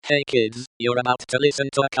Hey kids, you're about to listen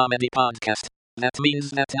to a comedy podcast. That means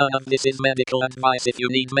that none of this is medical advice. If you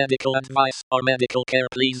need medical advice or medical care,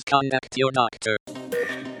 please contact your doctor.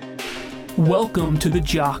 Welcome to the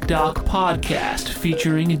Jock Doc Podcast,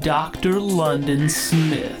 featuring Dr. London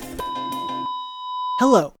Smith.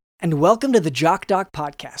 Hello, and welcome to the Jock Doc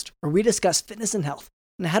Podcast, where we discuss fitness and health,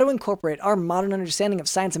 and how to incorporate our modern understanding of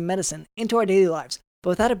science and medicine into our daily lives, but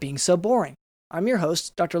without it being so boring. I'm your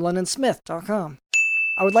host, drlondonsmith.com.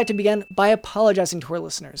 I would like to begin by apologizing to our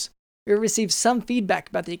listeners. We have received some feedback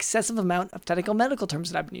about the excessive amount of technical medical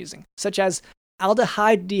terms that I've been using, such as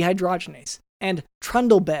aldehyde dehydrogenase and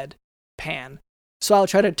trundle bed pan, so I'll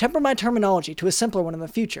try to temper my terminology to a simpler one in the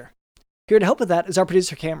future. Here to help with that is our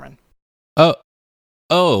producer Cameron. Are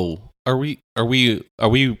we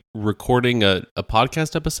recording a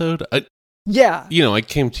podcast episode? Yeah. You know, I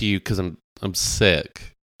came to you because I'm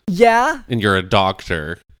sick. Yeah. And you're a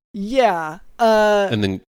doctor. Yeah. And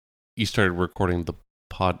then you started recording the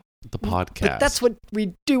podcast. But that's what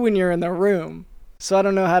we do when you're in the room. So I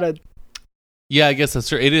don't know how to. Yeah, I guess that's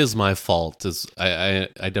true. It is my fault. I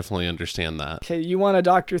definitely understand that. Okay, you want a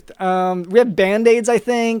doctor? We have Band-Aids, I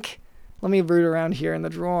think. Let me root around here in the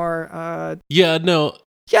drawer. Yeah, no.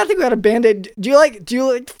 Yeah, I think we had a Band-Aid. Do you like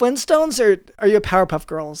Flintstones, or are you a Powerpuff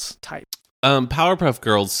Girls type? Powerpuff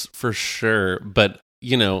Girls for sure, but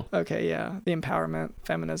you know. Okay, yeah, the empowerment,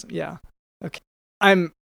 feminism, yeah. Okay, trying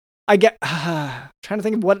to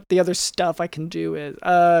think of what the other stuff I can do is.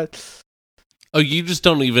 Oh, you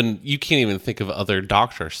can't even think of other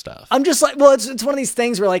doctor stuff. I'm just like, well, it's one of these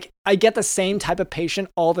things where like I get the same type of patient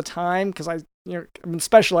all the time because I've been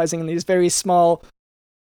specializing in these very small,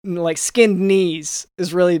 like skinned knees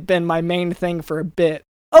has really been my main thing for a bit.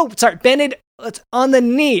 Oh, sorry, Band-Aid. It's on the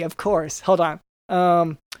knee, of course. Hold on.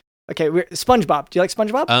 Okay, SpongeBob. Do you like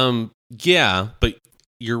SpongeBob? Yeah, but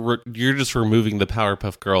you're just removing the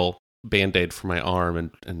Powerpuff Girl Band-Aid from my arm,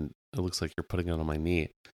 and it looks like you're putting it on my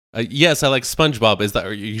knee. Yes, I like SpongeBob.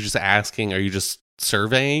 Are you just asking? Are you just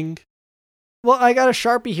surveying? Well, I got a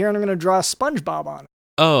Sharpie here, and I'm going to draw SpongeBob on it.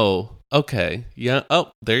 Oh, okay. Yeah.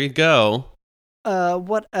 Oh, there you go.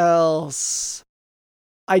 What else?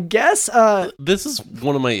 I guess, this is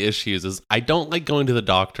one of my issues, is I don't like going to the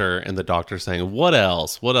doctor, and the doctor saying, what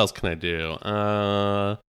else? What else can I do?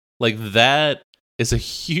 Like, that is a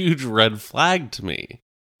huge red flag to me.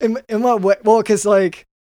 In what way? Well, because, like,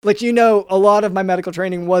 a lot of my medical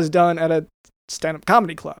training was done at a stand-up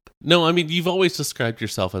comedy club. No, I mean, you've always described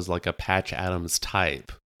yourself as like a Patch Adams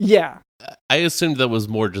type. Yeah. I assumed that was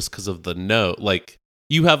more just because of the nose. Like,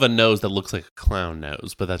 you have a nose that looks like a clown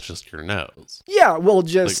nose, but that's just your nose. Yeah, well,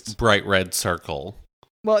 just... like bright red circle.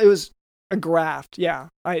 Well, it was a graft, yeah.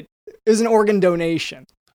 It was an organ donation.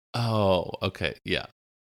 Oh, okay, yeah.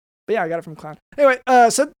 But yeah, I got it from clown. Anyway,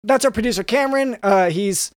 so that's our producer Cameron.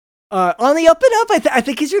 He's... on the up and up. I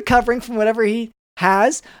think he's recovering from whatever he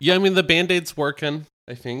has. Yeah, I mean, the Band-Aid's working,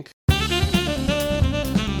 I think.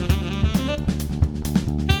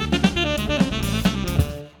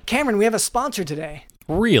 Cameron, we have a sponsor today.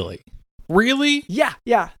 Really? Yeah.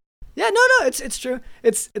 No, it's true.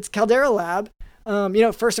 It's Caldera Lab.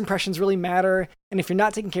 First impressions really matter. And if you're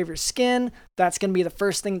not taking care of your skin, that's going to be the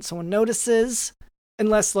first thing that someone notices.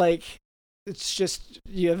 Unless, like, it's just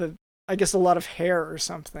you have a lot of hair or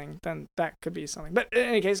something, then that could be something. But in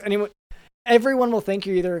any case, everyone will think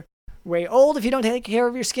you're either way old if you don't take care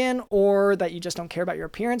of your skin, or that you just don't care about your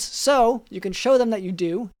appearance. So you can show them that you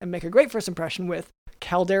do and make a great first impression with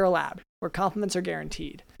Caldera Lab, where compliments are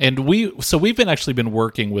guaranteed. And we've been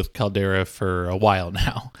working with Caldera for a while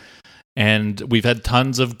now, and we've had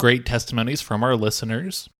tons of great testimonies from our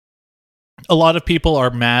listeners. A lot of people are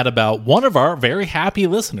mad about one of our very happy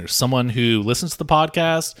listeners, someone who listens to the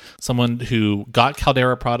podcast, someone who got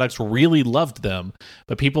Caldera products, really loved them,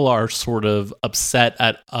 but people are sort of upset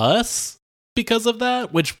at us because of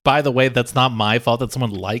that, which, by the way, that's not my fault that someone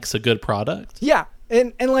likes a good product. Yeah,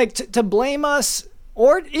 and like to blame us,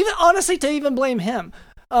 or even honestly to even blame him.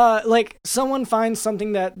 Like someone finds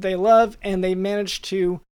something that they love and they manage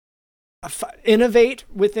to innovate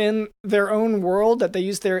within their own world, that they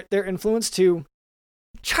use their influence to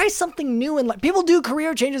try something new in life. People do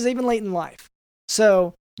career changes even late in life.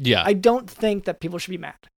 So yeah, I don't think that people should be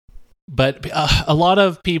mad. But a lot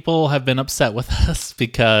of people have been upset with us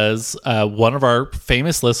because one of our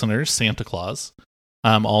famous listeners, Santa Claus,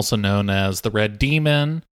 also known as the Red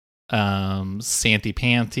Demon, Santy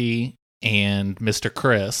Panty, and Mr.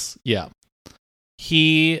 Chris,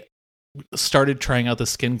 he started trying out the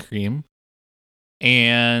skin cream,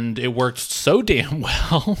 and it worked so damn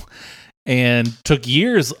well. and took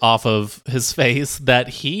years off of his face that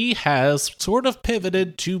he has sort of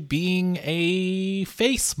pivoted to being a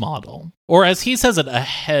face model. Or as he says it, a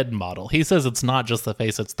head model. He says it's not just the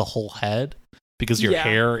face, it's the whole head because your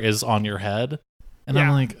hair is on your head. And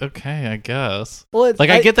I'm like, okay, I guess. Well,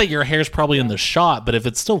 I get that your hair's probably in the shot, but if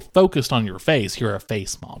it's still focused on your face, you're a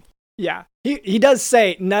face model. Yeah. He does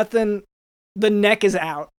say nothing, the neck is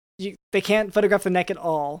out. They can't photograph the neck at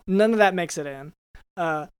all. None of that makes it in.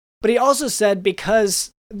 But he also said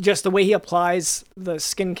because just the way he applies the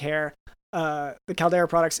skincare, the Caldera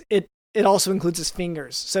products, it also includes his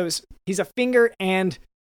fingers. So he's a finger and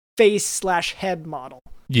face/head model.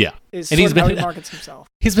 Yeah. And he's been, how he markets himself.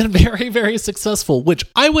 He's been very, very successful, which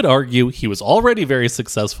I would argue he was already very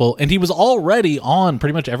successful, and he was already on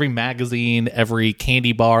pretty much every magazine, every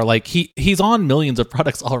candy bar. Like he's on millions of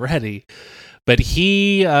products already. But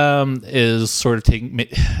he is sort of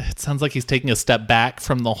it sounds like he's taking a step back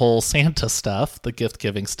from the whole Santa stuff, the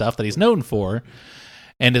gift-giving stuff that he's known for,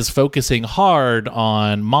 and is focusing hard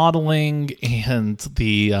on modeling and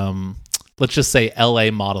the, let's just say,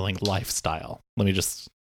 LA modeling lifestyle.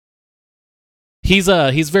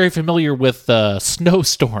 He's very familiar with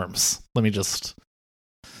snowstorms.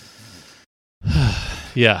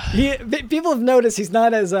 Yeah. People have noticed he's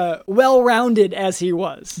not as well-rounded as he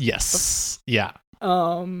was. Yes. Yeah.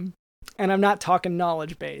 And I'm not talking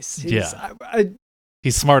knowledge base.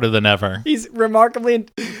 He's smarter than ever. He's remarkably,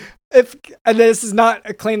 and this is not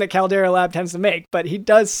a claim that Caldera Lab tends to make, but he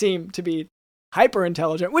does seem to be hyper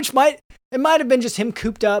intelligent, which might have been just him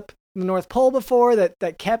cooped up in the North Pole before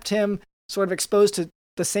that kept him sort of exposed to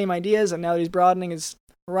the same ideas, and now that he's broadening his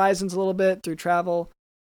horizons a little bit through travel.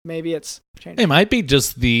 Maybe it's changing. It might be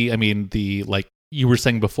just the like you were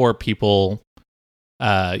saying before, people,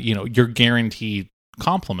 you're guaranteed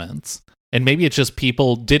compliments. And maybe it's just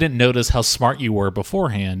people didn't notice how smart you were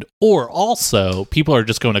beforehand. Or also, people are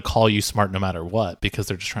just going to call you smart no matter what because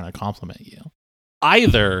they're just trying to compliment you.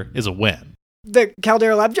 Either is a win. The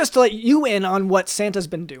Caldera Lab, just to let you in on what Santa's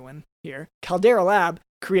been doing here, Caldera Lab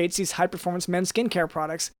creates these high-performance men's skincare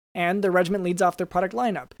products, and the regimen leads off their product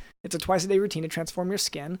lineup. It's a twice-a-day routine to transform your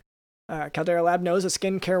skin. Caldera Lab knows the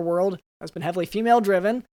skincare world has been heavily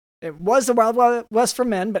female-driven. It was the Wild West for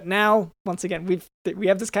men, but now, once again, we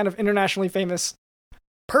have this kind of internationally famous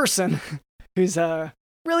person who's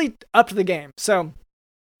really up to the game. So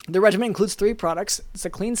the regimen includes 3 products. It's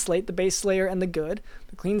a clean slate, the base layer, and the good.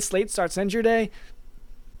 The clean slate starts ends your day.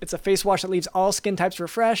 It's a face wash that leaves all skin types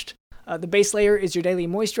refreshed. The base layer is your daily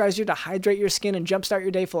moisturizer to hydrate your skin and jumpstart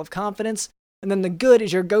your day full of confidence. And then the good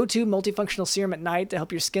is your go-to multifunctional serum at night to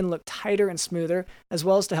help your skin look tighter and smoother, as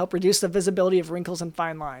well as to help reduce the visibility of wrinkles and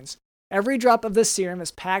fine lines. Every drop of this serum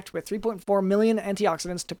is packed with 3.4 million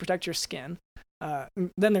antioxidants to protect your skin.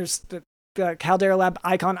 Then there's the Caldera Lab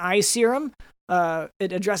Icon Eye Serum.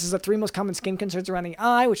 It addresses the 3 most common skin concerns around the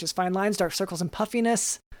eye, which is fine lines, dark circles, and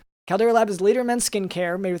puffiness. Caldera Lab is the leader in men's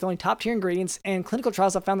skincare, made with only top-tier ingredients, and clinical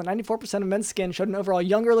trials have found that 94% of men's skin showed an overall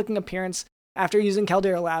younger-looking appearance after using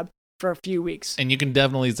Caldera Lab for a few weeks. And you can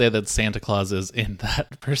definitely say that Santa Claus is in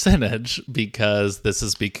that percentage because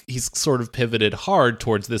he's sort of pivoted hard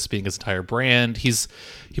towards this being his entire brand. He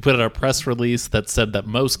put out a press release that said that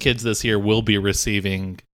most kids this year will be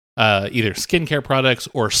receiving either skincare products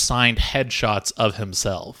or signed headshots of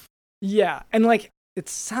himself. Yeah, and it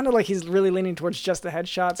sounded like he's really leaning towards just the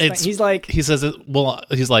headshots. This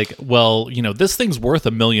thing's worth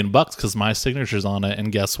 $1 million because my signature's on it,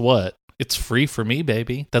 and guess what? It's free for me,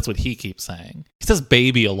 baby. That's what he keeps saying. He says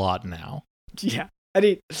baby a lot now. Yeah. And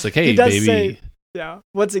it's like, hey, he does baby. Say, yeah.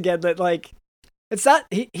 Once again, that it's not,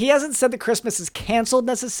 he hasn't said that Christmas is canceled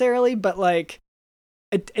necessarily, but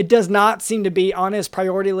it does not seem to be on his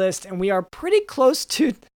priority list. And we are pretty close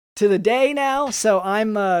to the day now. So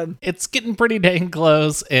it's getting pretty dang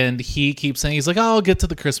close. And he keeps saying, he's like, oh, I'll get to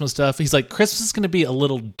the Christmas stuff. He's like, Christmas is going to be a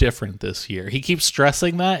little different this year. He keeps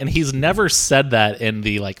stressing that. And he's never said that in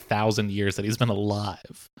the 1,000 years that he's been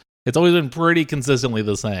alive. It's always been pretty consistently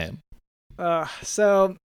the same.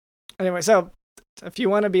 So if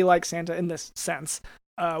you want to be like Santa in this sense,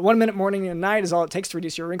 1 minute morning and night is all it takes to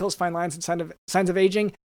reduce your wrinkles, fine lines, and signs of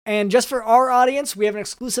aging. And just for our audience, we have an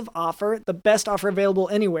exclusive offer, the best offer available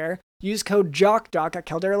anywhere. Use code JOCKDOC at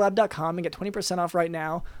calderalab.com and get 20% off right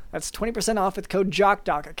now. That's 20% off with code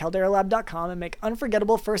JOCKDOC at calderalab.com and make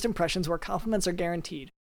unforgettable first impressions where compliments are guaranteed.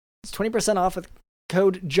 It's 20% off with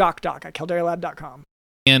code JOCKDOC at calderalab.com.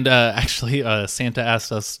 And actually, Santa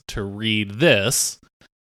asked us to read this.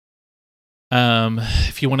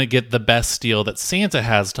 If you want to get the best deal that Santa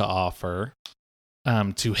has to offer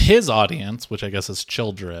to his audience, which I guess is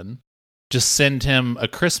children, just send him a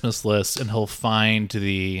Christmas list and he'll find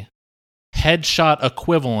the headshot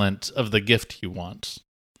equivalent of the gift you want.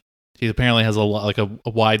 He apparently has a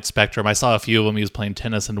wide spectrum. I saw a few of them. He was playing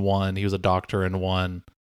tennis in one. He was a doctor in one.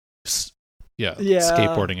 Yeah,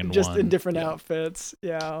 skateboarding in one. Just in different outfits.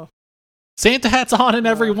 Yeah. Santa hat's on in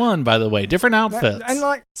every one, by the way. Different outfits. And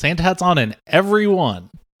like Santa hat's on in every one.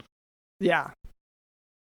 Yeah.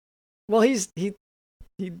 Well, he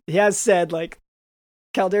has said like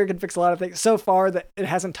Caldera can fix a lot of things so far that it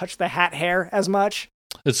hasn't touched the hat hair as much.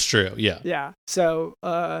 It's true. Yeah. Yeah. So,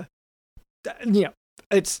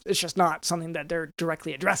 it's just not something that they're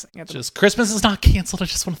directly addressing. Just Christmas is not canceled. I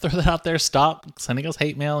just want to throw that out there. Stop sending us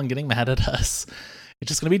hate mail and getting mad at us. It's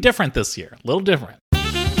just going to be different this year. A little different.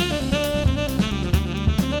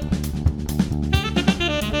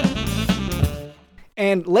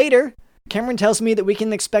 And later, Cameron tells me that we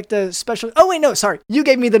can expect a special... Oh, wait, no, sorry. You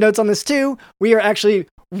gave me the notes on this too. We are actually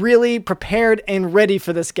really prepared and ready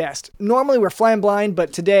for this guest. Normally, we're flying blind,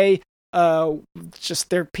 but today, just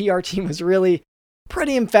their PR team was really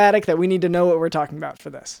pretty emphatic that we need to know what we're talking about for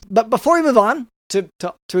this. But before we move on to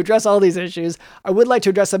address all these issues, I would like to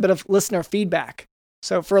address a bit of listener feedback.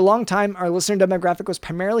 So for a long time, our listener demographic was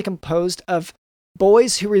primarily composed of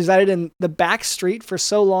boys who resided in the back street for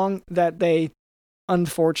so long that they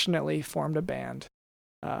unfortunately formed a band.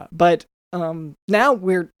 But now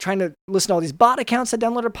we're trying to listen to all these bot accounts that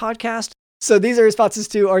download our podcast. So these are responses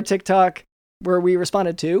to our TikTok where we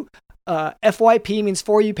responded to. FYP means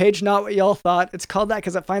for you page, not what y'all thought. It's called that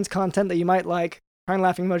because it finds content that you might like. Crying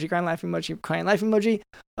laughing emoji, crying laughing emoji, crying laughing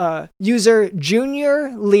emoji. User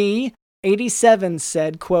Junior Lee 87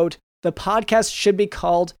 said, quote, "The podcast should be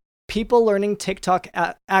called People Learning TikTok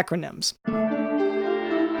Acronyms."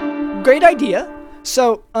 Great idea.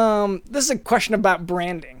 So this is a question about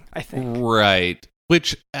branding, I think. Right.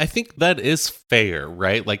 Which I think that is fair,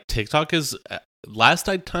 right? Like TikTok is, last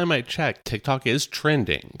time I checked, TikTok is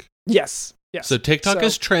trending. Yes. So TikTok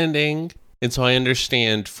is trending. And so I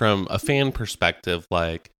understand from a fan perspective,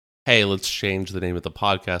 like, hey, let's change the name of the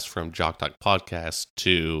podcast from Jock Talk Podcast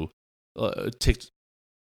to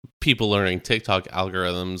People Learning TikTok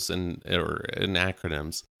Algorithms and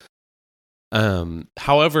acronyms.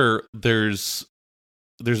 However, there's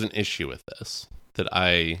an issue with this that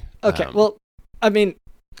I... Okay, well, I mean,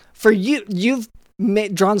 for you've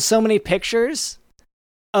drawn so many pictures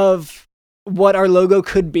of what our logo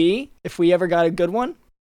could be if we ever got a good one.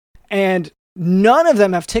 And none of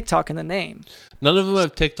them have TikTok in the name. None of them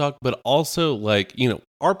have TikTok, but also, like,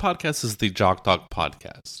 our podcast is the Jock Talk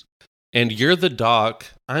Podcast. And you're the doc,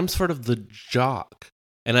 I'm sort of the jock.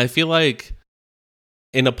 And I feel like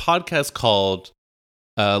in a podcast called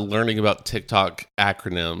Learning About TikTok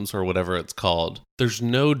Acronyms or whatever it's called, there's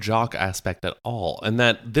no jock aspect at all. And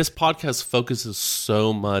that this podcast focuses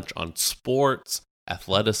so much on sports,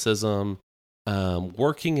 athleticism,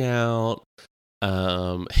 working out,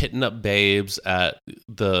 hitting up babes at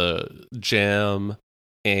the gym,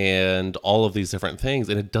 and all of these different things.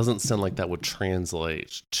 And it doesn't sound like that would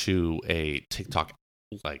translate to a TikTok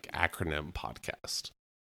like acronym podcast.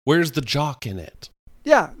 Where's the jock in it?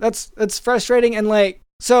 Yeah, that's frustrating. And like,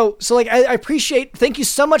 so like, I appreciate, thank you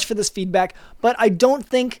so much for this feedback, but I don't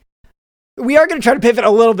think we are going to try to pivot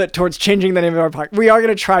a little bit towards changing the name of our podcast. We are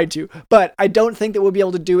going to try to, but I don't think that we'll be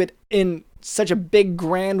able to do it in such a big,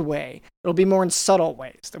 grand way. It'll be more in subtle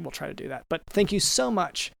ways that we'll try to do that. But thank you so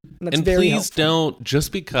much. And very please helpful. Don't,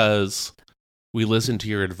 just because we listened to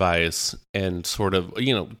your advice and sort of,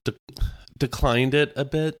 declined it a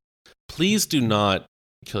bit, please do not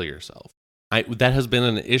kill yourself. That has been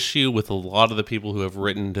an issue with a lot of the people who have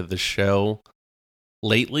written to the show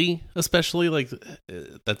lately, especially. Like,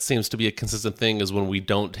 that seems to be a consistent thing, is when we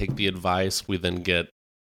don't take the advice, we then get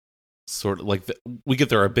sort of like we get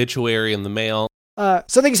their obituary in the mail.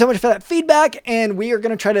 So thank you so much for that feedback, and we are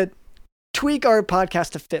going to try to tweak our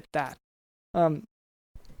podcast to fit that.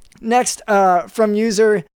 Next, from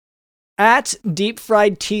user at Deep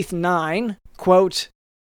Fried Teeth 9, quote,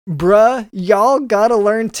 "Bruh, y'all gotta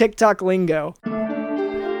learn TikTok lingo."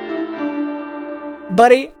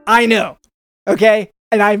 Buddy, I know, okay?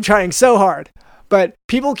 And I'm trying so hard, but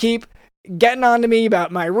people keep getting on to me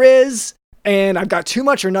about my Riz, and I've got too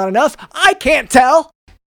much or not enough. I can't tell,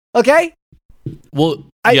 okay? Well,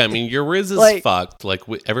 yeah, I mean, your Riz is fucked. Like,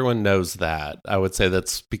 everyone knows that. I would say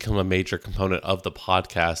that's become a major component of the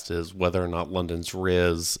podcast, is whether or not London's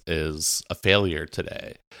Riz is a failure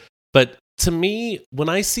today. But to me, when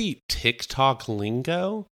I see TikTok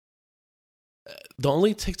lingo, the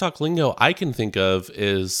only TikTok lingo I can think of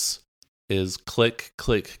is click,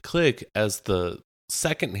 click, click as the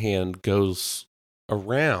second hand goes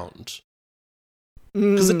around.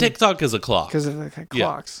 Because a TikTok is a clock. Because of the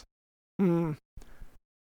clocks. Yeah.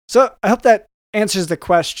 So I hope that answers the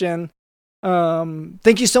question.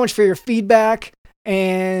 Thank you so much for your feedback.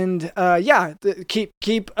 And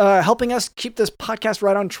keep helping us keep this podcast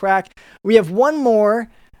right on track. We have one more,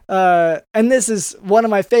 and this is one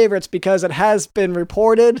of my favorites because it has been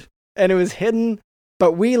reported and it was hidden,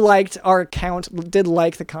 but our account did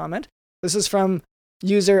like the comment. This is from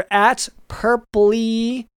user at Purple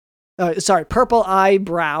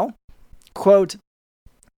Eyebrow. Quote,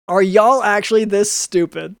 "Are y'all actually this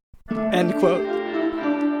stupid?" End quote.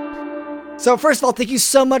 So first of all, thank you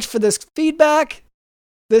so much for this feedback.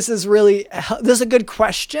 This is a good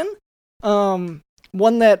question. One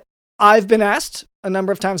that I've been asked a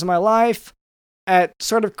number of times in my life at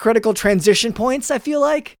sort of critical transition points, I feel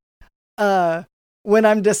like, when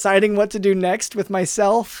I'm deciding what to do next with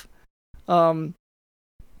myself. Not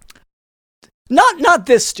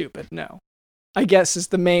this stupid, no. I guess is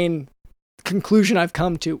the main conclusion I've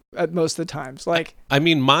come to at most of the times. Like, I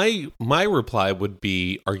mean, my reply would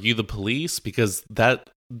be, are you the police? Because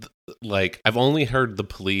I've only heard the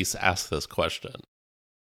police ask this question.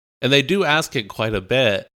 And they do ask it quite a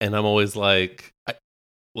bit, and I'm always like,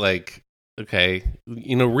 okay,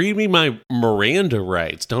 read me my Miranda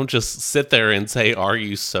rights. Don't just sit there and say, are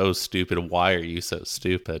you so stupid? Why are you so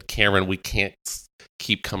stupid? Cameron, we can't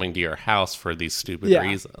keep coming to your house for these stupid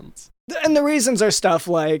reasons. And the reasons are stuff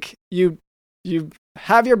like you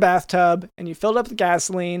have your bathtub and you filled up the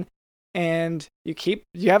gasoline and you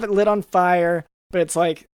have it lit on fire, but it's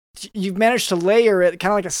like you've managed to layer it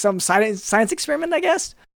kind of like some science experiment, I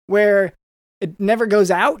guess, where it never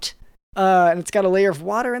goes out, and it's got a layer of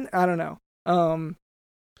water in. I don't know.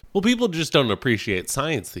 Well, people just don't appreciate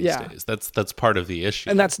science these days. That's part of the issue,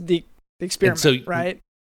 and that's the experiment, right?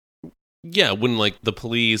 Yeah, when like the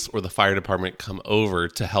police or the fire department come over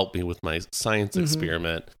to help me with my science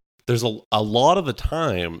experiment, there's a lot of the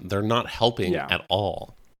time they're not helping at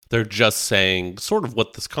all. They're just saying sort of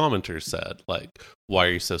what this commenter said, like, why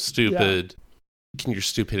are you so stupid? Can your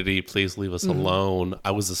stupidity please leave us alone?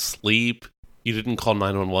 I was asleep. You didn't call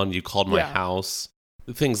 911. You called my house.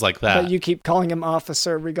 Things like that. But you keep calling him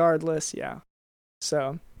officer regardless. Yeah.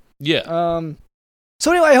 So. Yeah.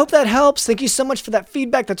 So anyway, I hope that helps. Thank you so much for that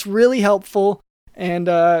feedback. That's really helpful. And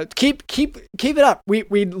keep it up.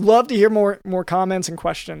 We'd love to hear more comments and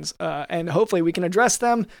questions. And hopefully we can address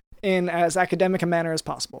them in as academic a manner as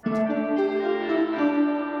possible.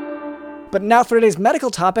 But now for today's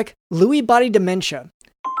medical topic, Lewy body dementia.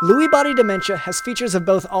 Lewy body dementia has features of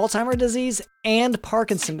both Alzheimer's disease and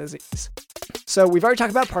Parkinson's disease. So we've already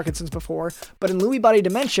talked about Parkinson's before, but in Lewy body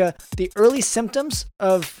dementia, the early symptoms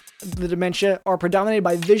of the dementia are predominated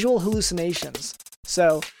by visual hallucinations.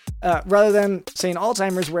 So rather than, say, in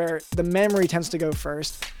Alzheimer's where the memory tends to go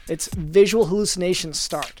first, it's visual hallucinations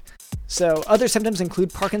start. So other symptoms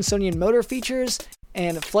include Parkinsonian motor features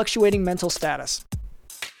and fluctuating mental status.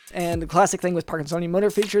 And the classic thing with Parkinsonian motor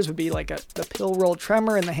features would be like the pill roll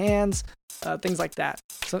tremor in the hands, things like that.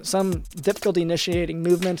 So, some difficulty initiating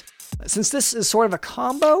movement. Since this is sort of a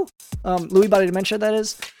combo, Lewy body dementia that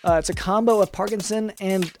is, it's a combo of Parkinson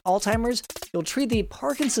and Alzheimer's, you'll treat the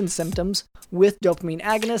Parkinson symptoms with dopamine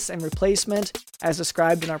agonists and replacement, as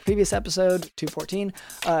described in our previous episode, 214,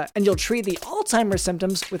 and you'll treat the Alzheimer's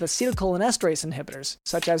symptoms with acetylcholinesterase inhibitors,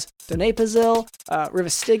 such as donepezil,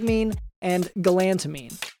 rivastigmine, and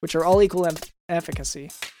galantamine, which are all equal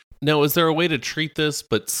efficacy. Now, is there a way to treat this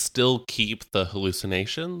but still keep the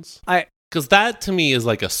hallucinations? Because that to me is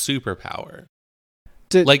like a superpower.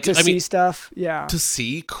 To see stuff, yeah. To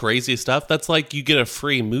see crazy stuff, that's like you get a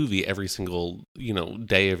free movie every single,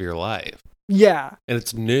 day of your life. Yeah. And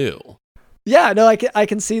it's new. Yeah, no, I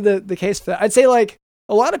can see the case for that. I'd say like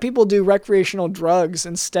a lot of people do recreational drugs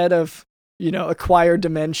instead of, acquire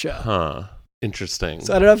dementia. Huh. Interesting.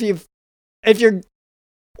 So I don't know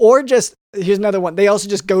here's another one. They also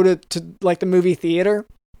just go to like the movie theater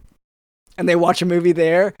and they watch a movie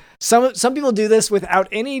there. Some people do this without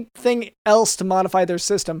anything else to modify their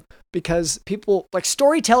system because people, like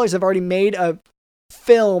storytellers, have already made a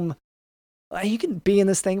film. You can be in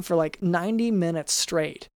this thing for like 90 minutes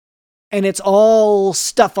straight and it's all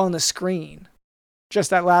stuff on the screen. Just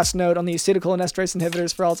that last note on the acetylcholinesterase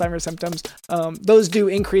inhibitors for Alzheimer's symptoms. Those do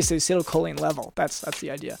increase the acetylcholine level. That's the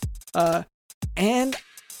idea. And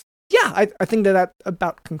yeah, I think that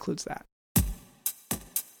about concludes that.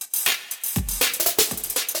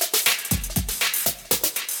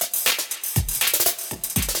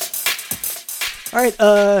 All right.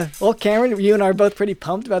 Well, Cameron, you and I are both pretty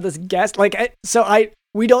pumped about this guest.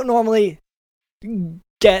 We don't normally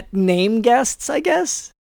get name guests, I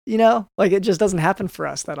guess. It just doesn't happen for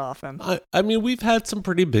us that often. I mean, we've had some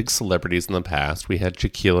pretty big celebrities in the past. We had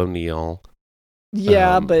Shaquille O'Neal.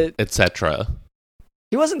 Yeah, but etc.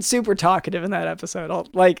 he wasn't super talkative in that episode.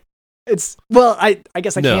 I guess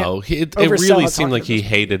I can't. It oversell really how seemed like talkative he this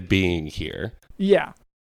hated being here. Yeah.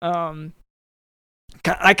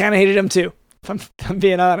 I kind of hated him too, if I'm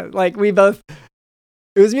being honest. Like, it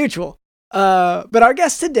was mutual. But our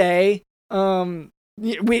guest today, I'll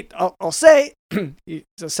say, he's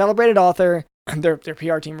a celebrated author. Their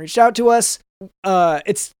PR team reached out to us.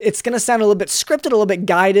 It's going to sound a little bit scripted, a little bit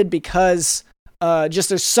guided, because just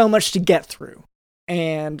there's so much to get through.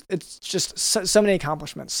 And it's just so many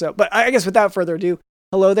accomplishments. So, but I guess without further ado,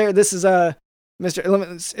 hello there. This is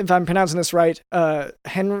Mr. If I'm pronouncing this right,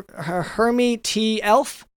 Hermy T.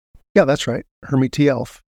 Elf. Yeah, that's right. Hermy T.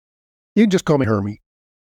 Elf. You can just call me Hermy.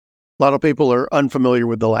 A lot of people are unfamiliar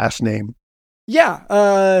with the last name.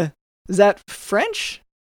 Yeah. Is that French?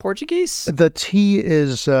 Portuguese? The T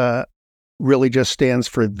is really just stands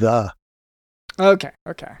for the. Okay.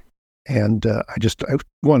 And I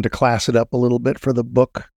wanted to class it up a little bit for the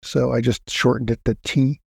book, so I just shortened it to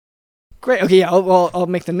T. Great. Okay. Yeah. I'll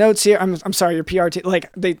make the notes here. I'm sorry. Your PR team,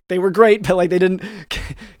 they were great, but they didn't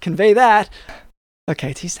convey that.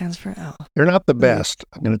 Okay. T stands for L. They're not the best.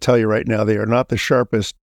 I'm going to tell you right now. They are not the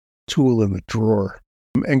sharpest tool in the drawer.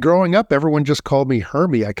 And growing up, everyone just called me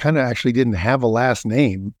Hermy. I kind of actually didn't have a last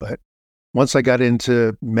name, but once I got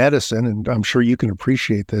into medicine, and I'm sure you can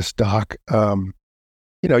appreciate this, Doc,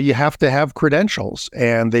 you have to have credentials,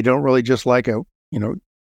 and they don't really just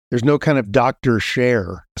there's no kind of Dr.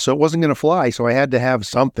 Share. So it wasn't going to fly. So I had to have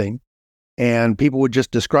something, and people would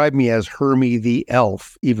just describe me as Hermy the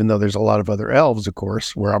Elf, even though there's a lot of other elves, of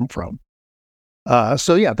course, where I'm from.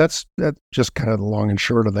 So yeah, that's just kind of the long and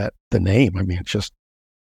short of the name. I mean, it's just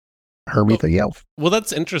Hermy the Elf. Well,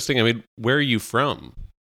 that's interesting. I mean, where are you from?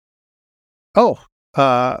 Oh,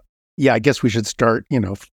 yeah, I guess we should start,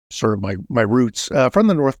 sort of my roots from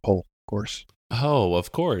the North Pole, of course. Oh,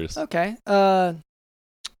 of course. Okay.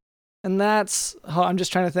 And that's, I'm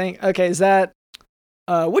just trying to think. Okay. Is that,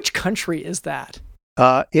 which country is that?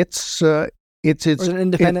 It's or is it an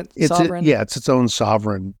independent sovereign? It's its own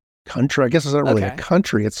sovereign country. I guess it's not really a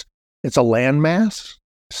country. It's a landmass.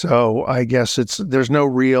 So I guess there's no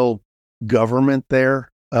real government there,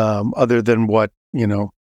 other than what,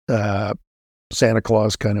 Santa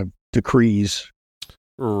Claus kind of decrees.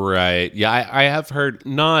 Right. Yeah, I have heard,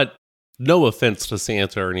 no offense to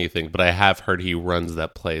Santa or anything, but I have heard he runs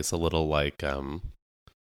that place a little like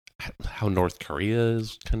how North Korea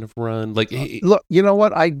is kind of run. Like, look, you know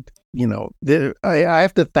what? I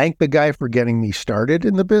have to thank the guy for getting me started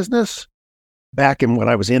in the business back in when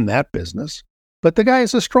I was in that business. But the guy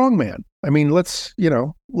is a strong man. I mean, we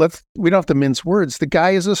don't have to mince words. The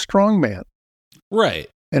guy is a strong man. Right.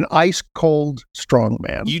 An ice cold strong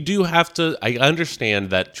man. You do have to, I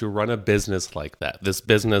understand that to run a business like that, this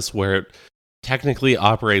business where it technically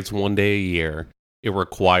operates one day a year, it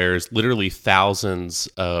requires literally thousands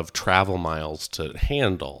of travel miles to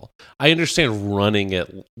handle. I understand running it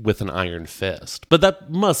with an iron fist, but that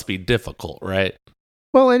must be difficult, right?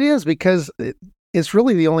 Well, it is, because it's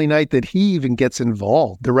really the only night that he even gets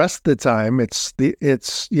involved. The rest of the time, it's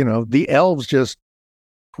the elves just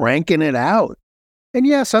cranking it out. And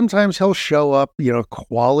yeah, sometimes he'll show up,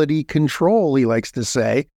 quality control, he likes to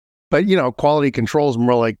say. But, quality control is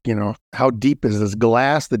more like, how deep is this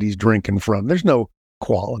glass that he's drinking from? There's no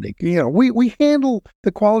quality. We handle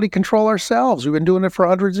the quality control ourselves. We've been doing it for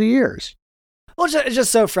hundreds of years. Well, it's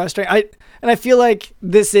just so frustrating. I feel like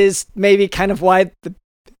this is maybe kind of why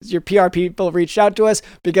your PR people reached out to us,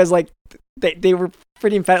 because they were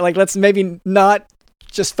pretty emphatic. Like, let's maybe not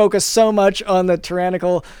just focus so much on the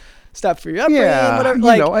tyrannical stuff for your upbringing,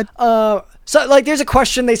 whatever. So there's a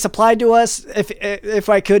question they supplied to us. If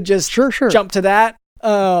I could just jump to that.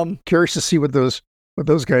 Curious to see what those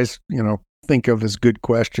guys, think of as good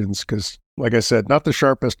questions. Cause like I said, not the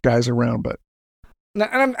sharpest guys around, but.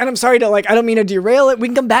 And I'm sorry to I don't mean to derail it. We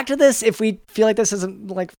can come back to this if we feel like this isn't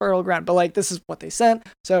fertile ground, but this is what they sent.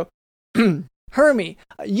 So Hermy,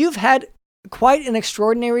 you've had quite an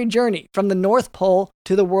extraordinary journey from the North Pole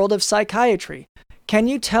to the world of psychiatry. Can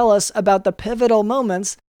you tell us about the pivotal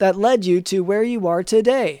moments that led you to where you are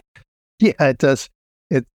today? Yeah, it does.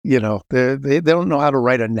 They don't know how to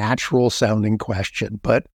write a natural sounding question,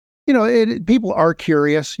 but, people are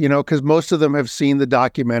curious, because most of them have seen the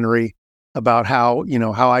documentary about how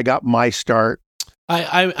I got my start.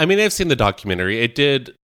 I mean, I've seen the documentary.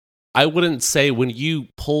 I wouldn't say when you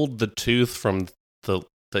pulled the tooth from the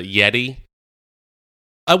Yeti,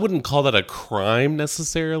 I wouldn't call that a crime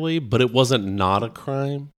necessarily, but it wasn't not a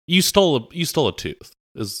crime. You stole a tooth.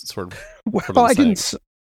 Is sort of. Well, I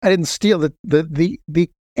didn't steal the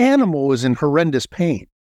animal was in horrendous pain.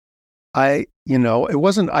 I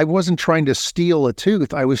wasn't trying to steal a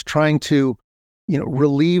tooth. I was trying to,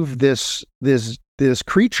 relieve this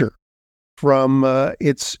creature from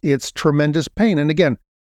its tremendous pain. And again,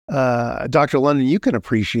 Dr. London, you can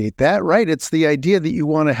appreciate that, right? It's the idea that you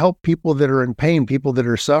want to help people that are in pain, people that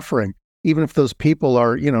are suffering, even if those people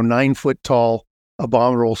are, 9 foot tall,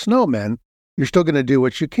 abominable snowmen. You're still going to do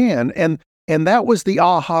what you can. And that was the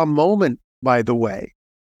aha moment, by the way,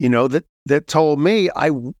 that told me,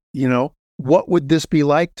 what would this be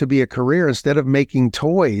like to be a career instead of making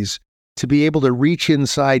toys, to be able to reach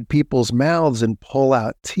inside people's mouths and pull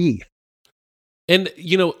out teeth. And,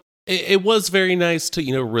 it was very nice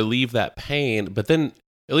to, relieve that pain. But then,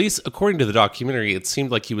 at least according to the documentary, it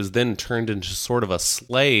seemed like he was then turned into sort of a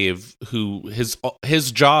slave who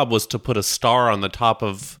his job was to put a star on the top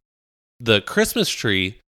of the Christmas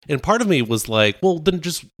tree. And part of me was like, well, then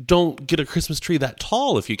just don't get a Christmas tree that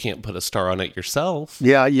tall if you can't put a star on it yourself.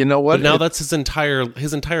 Yeah, you know what? But now that's his entire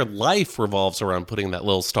life revolves around putting that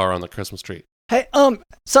little star on the Christmas tree. Hey,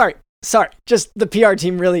 sorry. Just the PR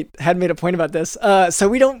team really had made a point about this. So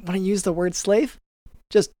we don't want to use the word slave.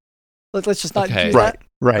 Just let's just not use that.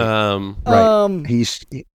 Right.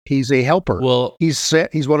 He's a helper. Well,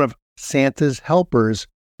 he's one of Santa's helpers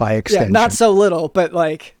by extension. Yeah, not so little, but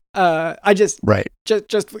like. I just like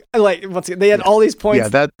once again, they had all these points. Yeah,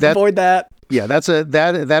 that avoid that. Yeah,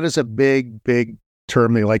 that is a big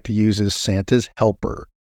term they like to use, as Santa's helper.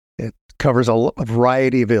 It covers a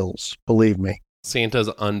variety of ills, believe me. Santa's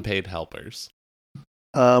unpaid helpers.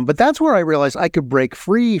 But that's where I realized I could break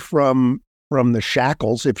free from the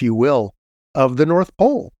shackles, if you will, of the North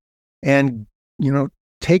Pole, and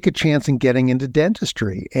take a chance in getting into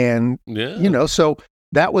dentistry, and so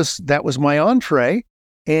that was my entree.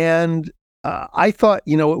 And I thought,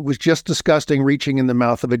 it was just disgusting reaching in the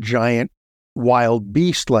mouth of a giant wild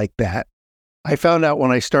beast like that. I found out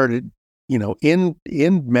when I started, in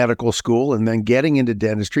medical school and then getting into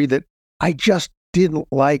dentistry, that I just didn't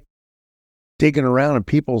like digging around in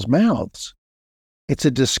people's mouths. It's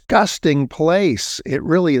a disgusting place. It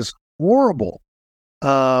really is horrible.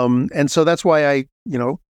 And so that's why I,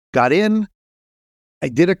 got in. I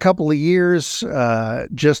did a couple of years,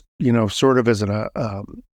 just, sort of as an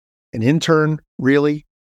intern, really.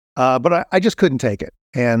 But I just couldn't take it.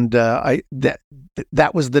 And that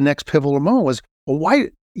was the next pivotal moment was, well, why,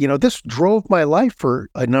 this drove my life for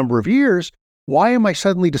a number of years. Why am I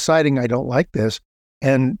suddenly deciding I don't like this?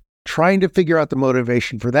 And trying to figure out the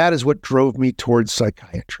motivation for that is what drove me towards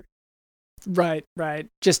psychiatry. Right.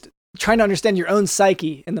 Just trying to understand your own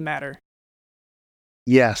psyche in the matter.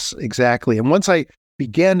 Yes, exactly. And once I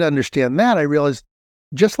began to understand that, I realized,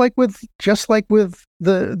 just like with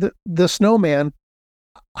the snowman,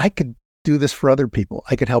 I could do this for other people.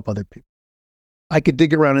 I could help other people. I could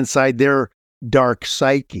dig around inside their dark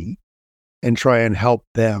psyche and try and help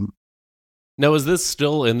them. Now, is this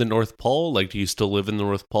still in the North Pole? Like, do you still live in the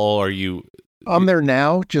North Pole? Are you? I'm there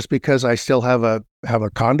now, just because I still have a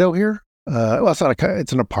condo here. Well, it's not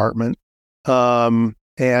it's an apartment. And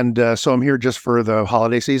so I'm here just for the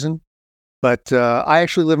holiday season. But I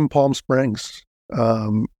actually live in Palm Springs,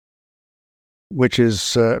 which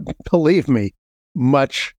is, believe me,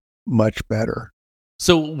 much, much better.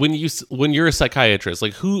 So when you're a psychiatrist,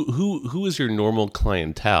 like who is your normal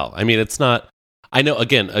clientele? I mean, it's not. I know.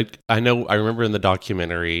 Again, I remember in the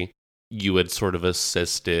documentary you had sort of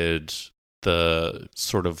assisted the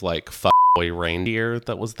sort of like fuckboy reindeer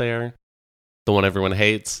that was there, the one everyone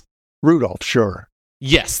hates. Rudolph, sure.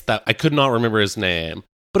 Yes, that I could not remember his name.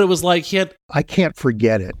 But it was like I can't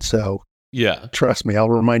forget it, so yeah. Trust me, I'll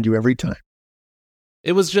remind you every time.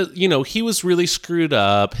 It was just, he was really screwed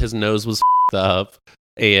up. His nose was f***ed up,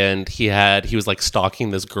 and he was like stalking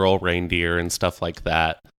this girl reindeer and stuff like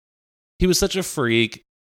that. He was such a freak.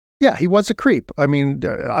 Yeah, he was a creep. I mean,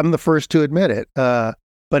 I'm the first to admit it.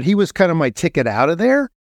 But he was kind of my ticket out of there.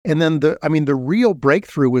 And then the real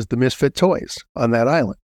breakthrough was the Misfit toys on that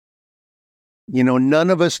island. None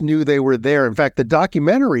of us knew they were there. In fact, the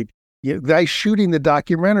documentary, the guy shooting the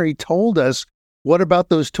documentary told us, what about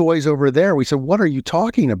those toys over there? We said, what are you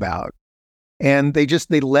talking about? And they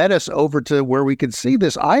led us over to where we could see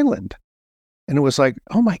this island. And it was like,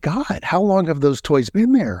 oh my God, how long have those toys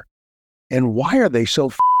been there? And why are they so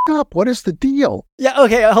up? What is the deal? Yeah,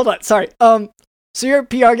 okay, hold on. Sorry. So your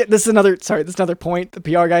PR, this is another point the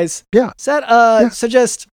PR guys said. So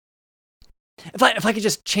just, if I could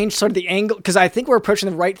just change sort of the angle, because I think we're approaching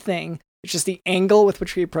the right thing. It's just the angle with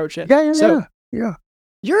which we approach it. Yeah.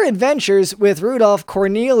 Your adventures with Rudolph,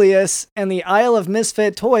 Cornelius, and the Isle of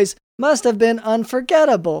Misfit Toys must have been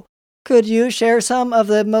unforgettable. Could you share some of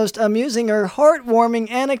the most amusing or heartwarming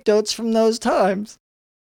anecdotes from those times?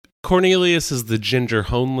 Cornelius is the ginger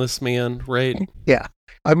homeless man, right? Yeah.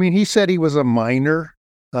 I mean, he said he was a minor.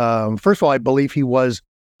 First of all, I believe he was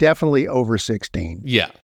definitely over 16.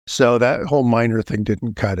 Yeah. So that whole minor thing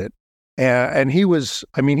didn't cut it. And he was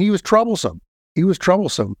troublesome. He was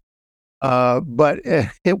troublesome. But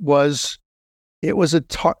it was a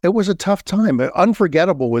tough time.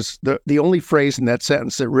 Unforgettable was the only phrase in that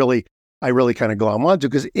sentence that I really kind of glom onto,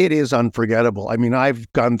 because it is unforgettable. I mean,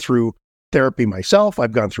 I've gone through therapy myself.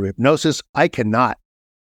 I've gone through hypnosis. I cannot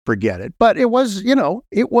forget it. But it was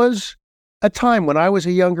a time when I was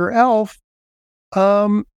a younger elf.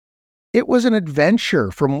 It was an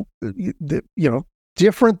adventure from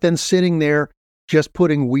different than sitting there just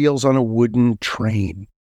putting wheels on a wooden train,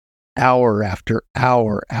 hour after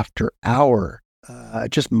hour after hour,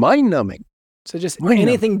 just mind-numbing. So just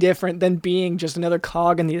anything different than being just another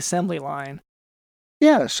cog in the assembly line.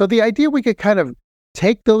 Yeah. So the idea we could kind of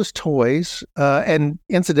take those toys, and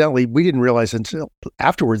incidentally, we didn't realize until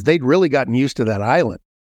afterwards, they'd really gotten used to that island.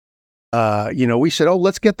 We said, oh,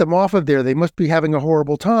 let's get them off of there. They must be having a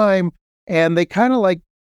horrible time. And they kind of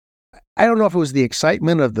I don't know if it was the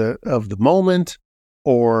excitement of the moment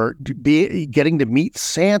or getting to meet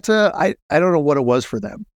Santa. I don't know what it was for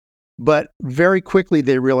them. But very quickly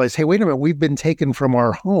they realized, hey, wait a minute, we've been taken from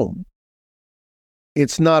our home.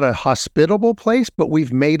 It's not a hospitable place, but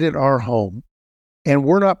we've made it our home. And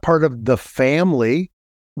we're not part of the family,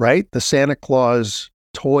 right? The Santa Claus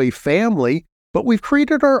toy family, but we've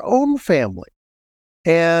created our own family.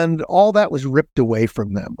 And all that was ripped away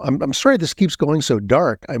from them. I'm sorry this keeps going so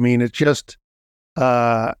dark. I mean, it's just,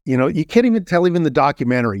 you can't even tell even the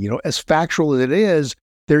documentary, as factual as it is,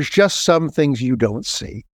 there's just some things you don't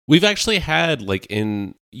see. We've actually had,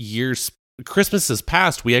 in years, Christmases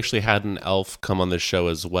past, we actually had an elf come on the show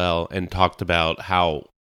as well and talked about how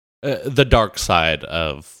the dark side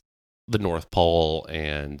of the North Pole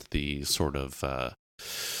and the sort of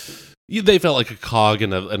they felt like a cog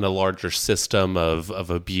in a larger system of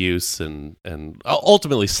abuse and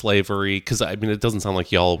ultimately slavery, because I mean it doesn't sound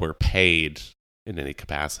like y'all were paid in any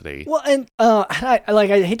capacity. Well, and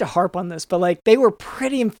I hate to harp on this, but they were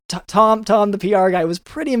pretty Tom the PR guy was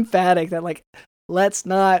pretty emphatic that let's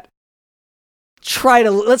not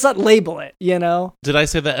label it, Did I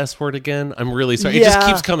say the S word again? I'm really sorry. Yeah. It just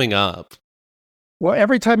keeps coming up. Well,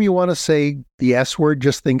 every time you want to say the S word,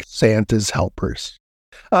 just think Santa's helpers.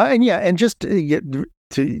 And just to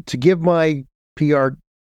give my PR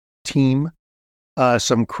team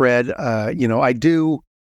some cred,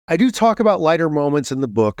 I do talk about lighter moments in the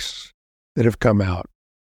books that have come out.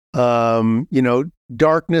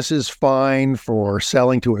 Darkness is fine for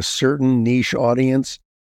selling to a certain niche audience.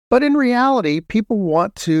 But in reality, people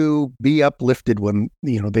want to be uplifted when,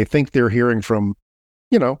 they think they're hearing from,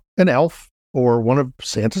 an elf or one of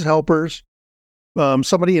Santa's helpers,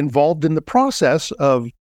 somebody involved in the process of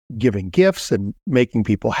giving gifts and making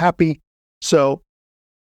people happy. So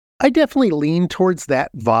I definitely lean towards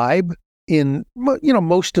that vibe in,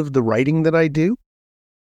 most of the writing that I do.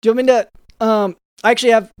 Do you want me to, I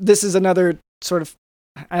actually have, this is another sort of,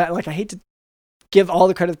 I hate to give all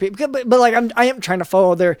the credit to people, but I am trying to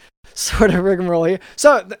follow their sort of rigmarole here.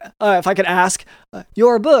 So if I could ask,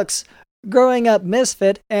 your books, Growing Up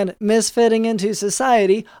Misfit and Misfitting into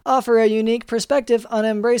Society, offer a unique perspective on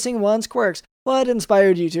embracing one's quirks. What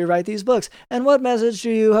inspired you to write these books, and what message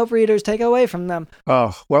do you hope readers take away from them?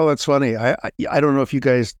 Oh, well, that's funny. I don't know if you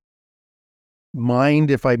guys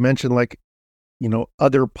mind if I mention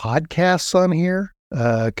other podcasts on here,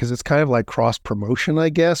 because it's kind of like cross promotion, I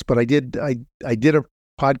guess. But I did a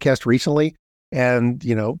podcast recently, and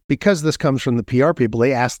because this comes from the PR people,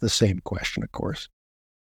 they asked the same question, of course.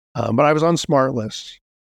 But I was on SmartList,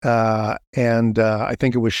 and I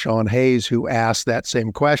think it was Sean Hayes who asked that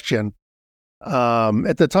same question.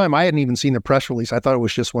 At the time, I hadn't even seen the press release. I thought it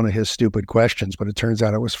was just one of his stupid questions, but it turns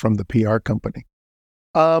out it was from the PR company.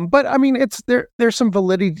 But I mean, there's some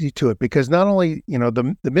validity to it, because not only,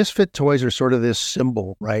 the Misfit toys are sort of this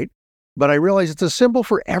symbol, right? But I realize it's a symbol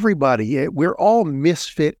for everybody. We're all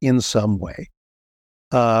misfit in some way.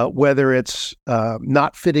 Whether it's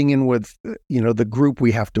not fitting in with, the group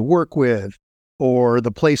we have to work with, or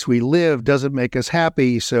the place we live doesn't make us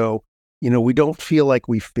happy. So, we don't feel like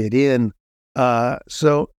we fit in.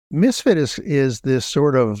 So misfit is this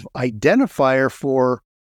sort of identifier for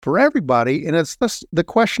everybody. And it's the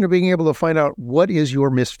question of being able to find out, what is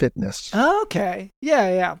your misfitness? Okay.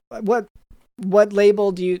 Yeah. What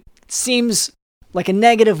label seems like a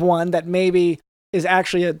negative one that maybe is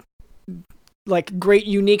actually a great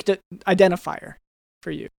unique identifier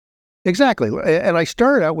for you? Exactly. And I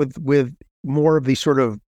started out with more of these sort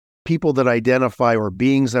of people that identify, or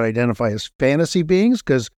beings that identify as fantasy beings,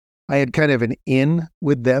 because I had kind of an in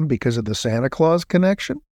with them because of the Santa Claus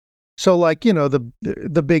connection. So like,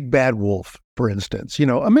 the big bad wolf, for instance,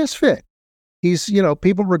 a misfit. He's,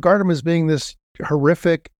 people regard him as being this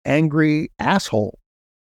horrific, angry asshole.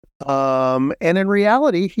 And in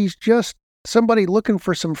reality, he's just somebody looking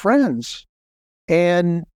for some friends.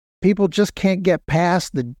 And people just can't get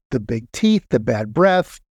past the big teeth, the bad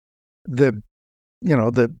breath, the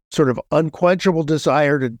sort of unquenchable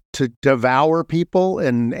desire to devour people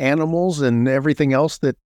and animals and everything else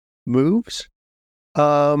that moves.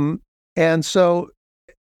 And so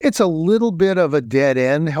it's a little bit of a dead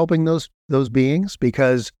end helping those beings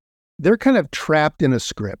because they're kind of trapped in a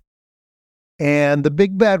script. And the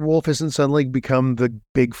big bad wolf isn't suddenly become the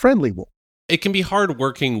big friendly wolf. It can be hard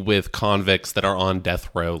working with convicts that are on death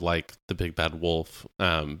row, like the big bad wolf,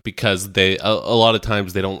 because they a lot of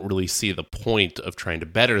times they don't really see the point of trying to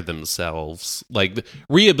better themselves. Like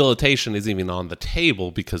rehabilitation isn't even on the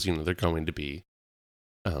table because they're going to be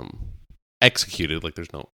executed. Like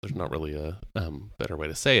there's not really a better way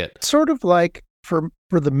to say it. Sort of like for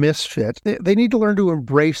the misfit, they need to learn to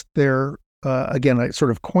embrace their again, I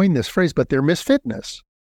sort of coined this phrase, but their misfitness.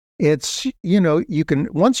 It's, you can,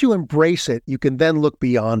 once you embrace it, you can then look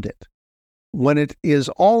beyond it. When it is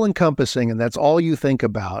all encompassing and that's all you think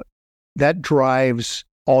about, that drives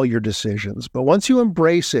all your decisions. But once you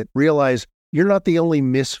embrace it, realize you're not the only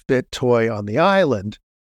misfit toy on the island,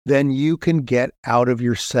 then you can get out of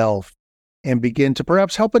yourself and begin to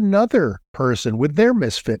perhaps help another person with their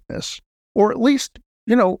misfitness, or at least,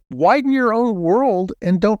 widen your own world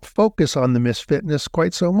and don't focus on the misfitness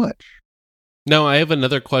quite so much. Now, I have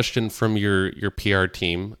another question from your PR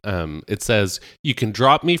team. It says, you can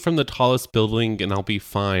drop me from the tallest building and I'll be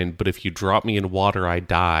fine, but if you drop me in water, I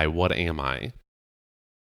die. What am I?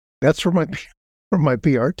 That's from my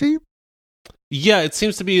PR team? Yeah, it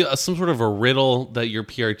seems to be some sort of a riddle that your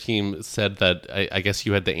PR team said that I guess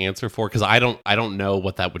you had the answer for, because I don't know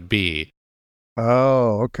what that would be.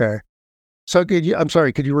 Oh, okay. So could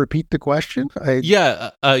you repeat the question?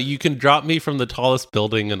 You can drop me from the tallest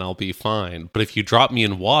building and I'll be fine. But if you drop me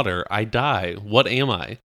in water, I die. What am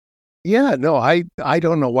I? Yeah, no, I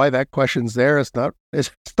don't know why that question's there.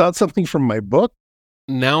 It's not something from my book.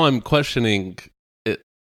 Now I'm questioning,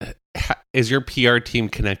 is your PR team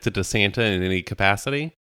connected to Santa in any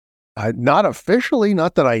capacity? Not officially,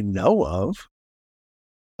 not that I know of.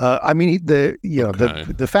 I mean,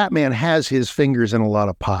 the fat man has his fingers in a lot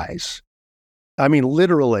of pies. I mean,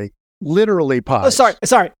 literally pies. Oh,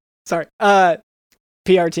 sorry.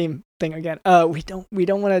 PR team thing again. We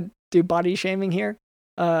don't want to do body shaming here.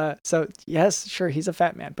 So yes, sure, he's a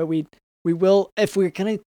fat man, but we will, if we're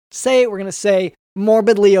gonna say it, we're gonna say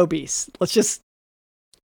morbidly obese. Let's just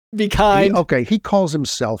be kind. He calls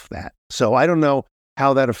himself that. So I don't know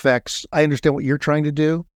how that affects. I understand what you're trying to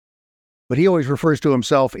do, but he always refers to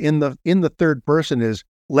himself in the third person as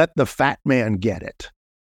 "let the fat man get it."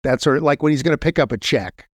 That's sort of like when he's going to pick up a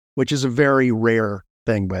check, which is a very rare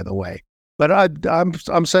thing, by the way. But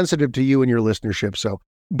I'm sensitive to you and your listenership, so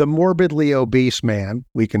the morbidly obese man,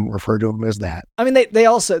 we can refer to him as that. I mean, they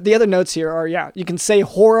also, the other notes here are, you can say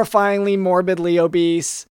horrifyingly morbidly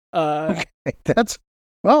obese. Okay,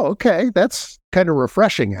 that's kind of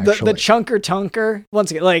refreshing, actually. The chunker tunker, once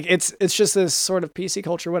again, like it's just this sort of PC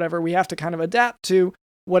culture, whatever. We have to kind of adapt to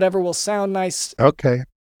whatever will sound nice. Okay.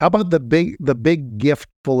 How about the big gift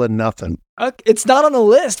full of nothing? It's not on the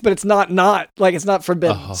list, but it's not like it's not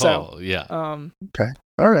forbidden. Oh, so yeah. Okay.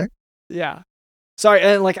 All right. Yeah. Sorry,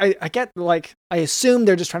 and like I get, like, I assume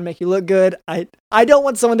they're just trying to make you look good. I don't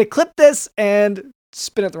want someone to clip this and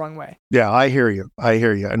spin it the wrong way. Yeah, I hear you,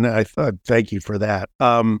 and I thank you for that.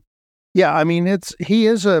 Yeah, I mean, he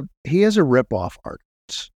is a rip-off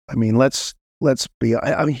artist. I mean, let's be.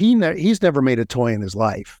 I mean, he's never made a toy in his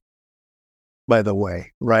life. By the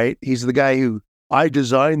way, right? He's the guy who, I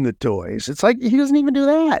designed the toys. It's like, he doesn't even do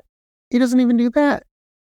that.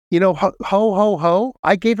 Ho, ho, ho.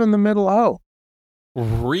 I gave him the middle ho.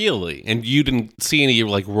 Really? And you didn't see any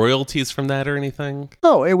like royalties from that or anything?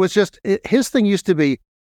 No, it was just, his thing used to be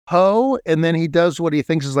ho, and then he does what he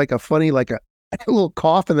thinks is like a funny, like a little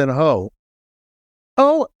cough, and then ho.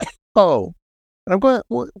 Oh, ho. And I'm going,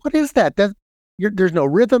 what is that? There's no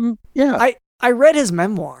rhythm. Yeah. I read his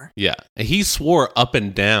memoir. Yeah. He swore up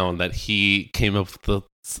and down that he came up with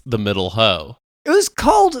the middle ho. It was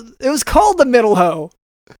called the middle ho.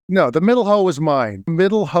 No, the middle ho was mine.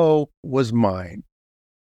 Middle ho was mine.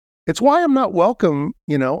 It's why I'm not welcome.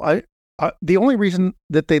 I the only reason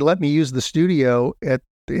that they let me use the studio at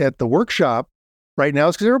the workshop right now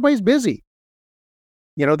is because everybody's busy.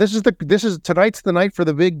 Tonight's the night for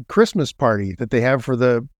the big Christmas party that they have for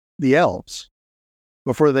the elves.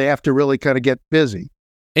 before they have to really kind of get busy.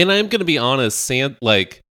 And I'm going to be honest,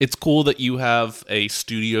 it's cool that you have a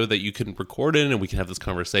studio that you can record in and we can have this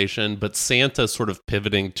conversation, but Santa sort of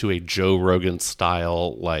pivoting to a Joe Rogan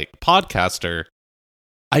style podcaster,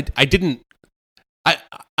 I'm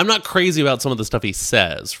not crazy about some of the stuff he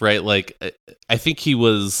says, right? I think he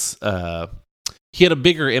had a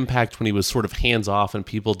bigger impact when he was sort of hands off and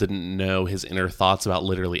people didn't know his inner thoughts about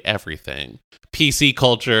literally everything. PC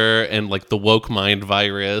culture and the woke mind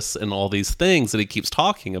virus and all these things that he keeps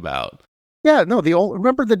talking about. Yeah, no,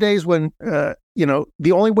 remember the days when,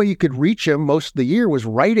 the only way you could reach him most of the year was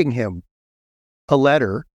writing him a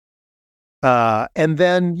letter. And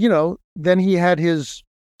then, then he had his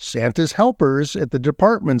Santa's helpers at the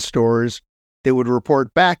department stores that would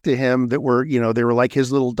report back to him that were, they were like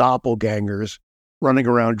his little doppelgangers running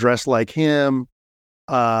around dressed like him,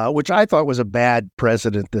 which I thought was a bad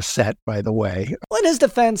precedent to set, by the way. Well, in his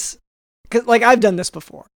defense, because I've done this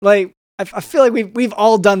before. I feel like we've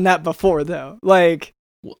all done that before, though.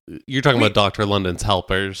 You're talking about Dr. London's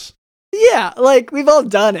helpers. Yeah, we've all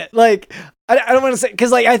done it. I don't want to say,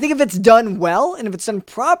 because I think if it's done well and if it's done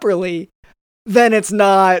properly, then it's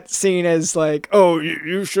not seen as oh,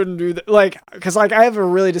 you shouldn't do that. Because I have a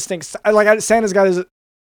really distinct Santa's got his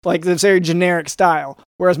this very generic style,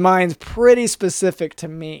 whereas mine's pretty specific to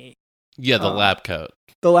me. Yeah, the lab coat.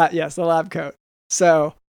 The lab coat.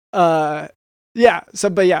 So, but yeah,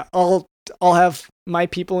 I'll have my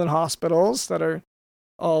people in hospitals that are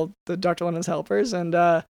all the Dr. London's helpers, and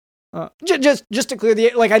just to clear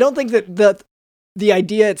the I don't think that the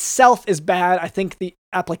idea itself is bad. I think the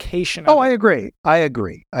application. I agree.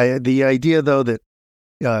 The idea, though, that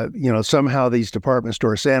somehow these department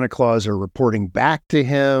store Santa Claus are reporting back to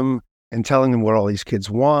him and telling him what all these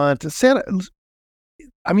kids want. Santa,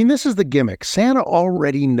 this is the gimmick. Santa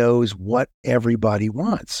already knows what everybody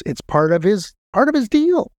wants. It's part of his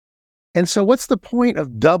deal. And so what's the point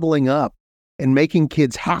of doubling up and making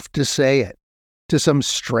kids have to say it to some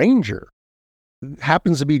stranger who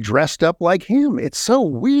happens to be dressed up like him? It's so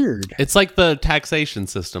weird. It's like the taxation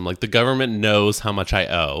system. The government knows how much I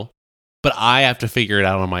owe, but I have to figure it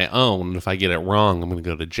out on my own. And if I get it wrong, I'm going to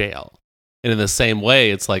go to jail. And in the same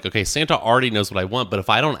way, it's okay, Santa already knows what I want, but if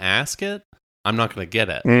I don't ask it, I'm not going to get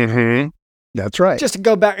it. Mm-hmm. That's right. Just to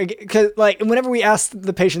go back, because whenever we ask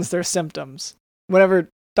the patients their symptoms, whenever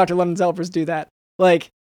Dr. London's helpers do that,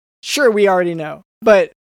 sure, we already know,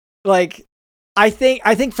 but I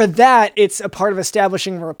think for that, it's a part of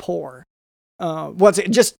establishing rapport.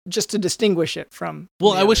 Just to distinguish it from.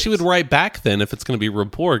 Well, I wish he would write back then if it's going to be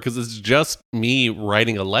rapport, because it's just me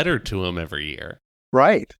writing a letter to him every year.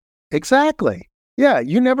 Right. Exactly. Yeah,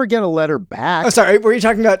 you never get a letter back. Oh, sorry. Were you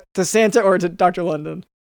talking about to Santa or to Dr. London?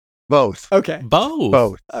 Both. Okay.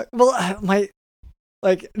 Both.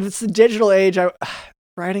 It's the digital age.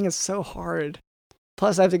 Writing is so hard.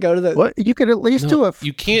 Plus, I have to go to the. Well, you could at least do a.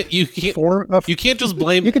 You can't. Form. You can't just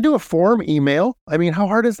blame. You could do a form email. How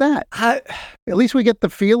hard is that? At least we get the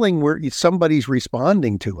feeling where somebody's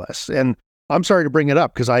responding to us. And I'm sorry to bring it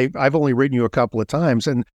up because I've only written you a couple of times,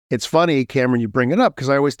 and it's funny, Cameron, you bring it up because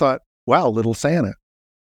I always thought, wow, little Santa.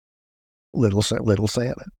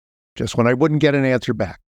 Just when I wouldn't get an answer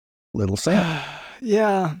back, little Santa.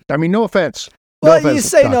 Yeah. No offense. You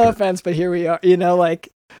say no offense, but here we are. We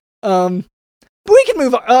can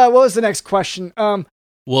move on. What was the next question?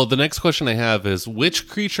 Well, the next question I have is, which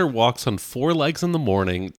creature walks on 4 legs in the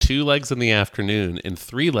morning, 2 legs in the afternoon, and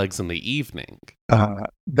 3 legs in the evening?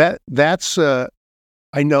 That's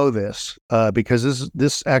I know this because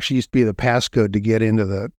this actually used to be the passcode to get into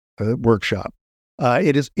the workshop.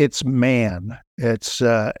 It's man. It's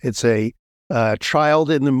a child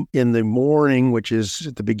in the morning, which is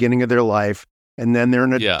at the beginning of their life, and then they're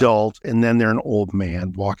an adult, and then they're an old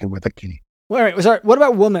man walking with a cane. Wait, sorry. What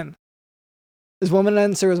about woman? Is woman an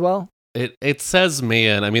answer as well? It says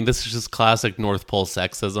man. This is just classic North Pole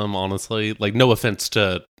sexism, honestly. No offense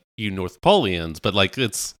to you North Poleans, but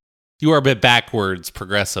you are a bit backwards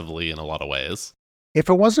progressively in a lot of ways. If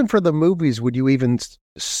it wasn't for the movies, would you even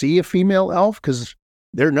see a female elf? Because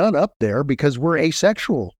they're none up there because we're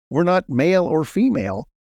asexual. We're not male or female,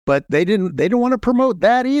 but they didn't want to promote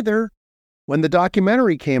that either. When the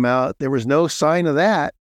documentary came out, there was no sign of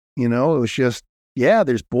that. It was just,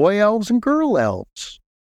 there's boy elves and girl elves.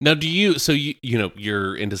 Now,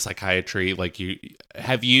 you're into psychiatry.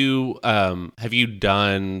 Have you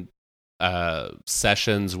done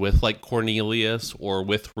sessions with Cornelius or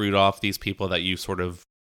with Rudolph, these people that you sort of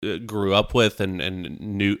grew up with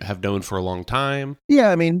and have known for a long time?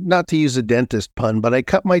 Yeah, not to use a dentist pun, but I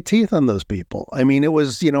cut my teeth on those people. It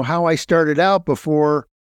was, how I started out before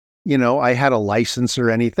I had a license or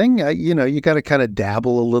anything. You got to kind of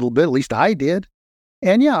dabble a little bit. At least I did.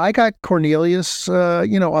 And yeah, I got Cornelius,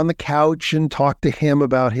 on the couch and talked to him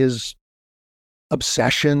about his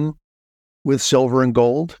obsession with silver and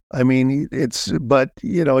gold. I mean, it's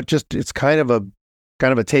kind of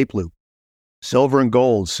a tape loop. Silver and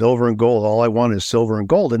gold, silver and gold. All I want is silver and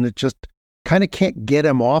gold. And it just kind of can't get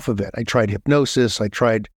him off of it. I tried hypnosis. I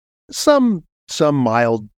tried some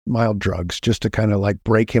mild drugs just to kind of like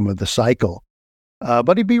break him of the cycle.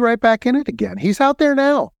 But he'd be right back in it again. He's out there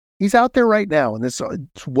now. He's out there right now. And it's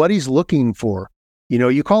what he's looking for.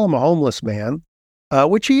 You call him a homeless man,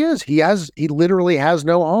 which he is. He literally has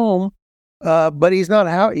no home. But he's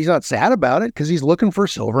not sad about it because he's looking for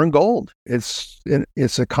silver and gold. It's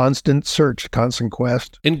a constant search, constant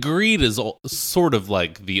quest. And greed is sort of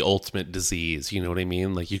like the ultimate disease. You know what I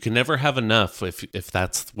mean? Like you can never have enough if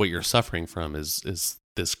that's what you're suffering from is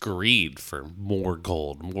this greed for more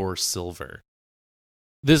gold, more silver.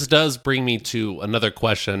 This does bring me to another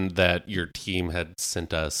question that your team had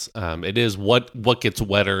sent us. It is what gets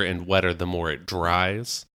wetter and wetter the more it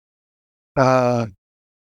dries?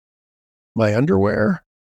 My underwear.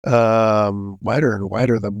 Wider and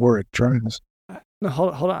wider the more it dries. No,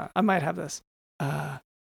 hold on. I might have this.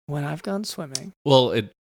 When I've gone swimming. Well,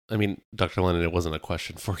 Dr. Lennon, it wasn't a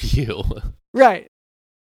question for you. Right.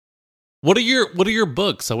 What are your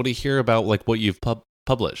books? I want to hear about like what you've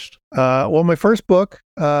published. Well, my first book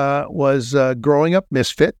was Growing Up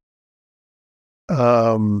Misfit.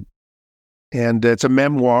 And it's a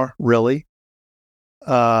memoir, really.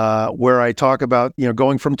 Where I talk about,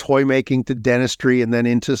 going from toy making to dentistry and then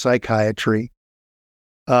into psychiatry.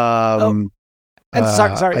 Sorry,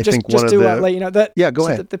 I just think one to of the, let you know that. Yeah, go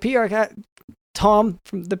ahead. The PR guy, Tom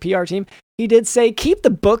from the PR team, he did say keep the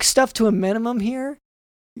book stuff to a minimum here.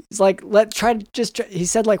 He's like, he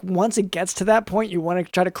said like once it gets to that point, you want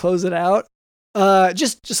to try to close it out.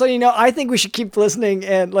 Just so you know, I think we should keep listening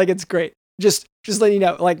and like it's great. Just let you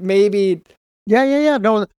know, like maybe. Yeah.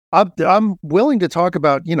 No. I'm willing to talk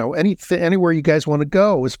about, anywhere you guys want to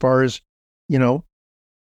go as far as,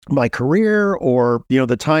 my career or,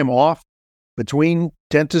 the time off between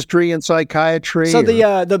dentistry and psychiatry. So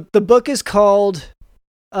the book is called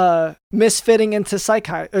Misfitting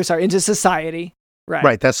into into Society. Right.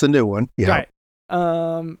 Right. That's the new one. Yeah. Right.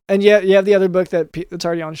 And you have the other book that's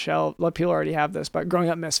already on shelf. People already have this, but Growing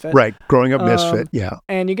Up Misfit. Right. Growing Up Misfit. Yeah.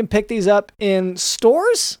 And you can pick these up in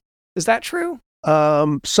stores. Is that true?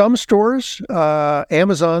 Some stores,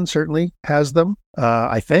 Amazon certainly has them.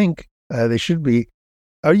 I think they should be.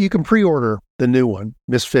 You can pre-order the new one,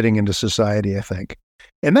 Misfitting into Society, I think.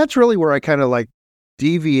 And that's really where I kind of like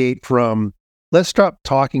deviate from, let's stop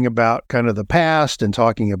talking about kind of the past and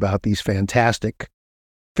talking about these fantastical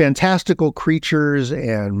creatures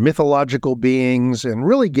and mythological beings and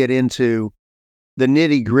really get into the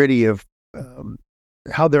nitty-gritty of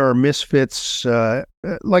how there are misfits.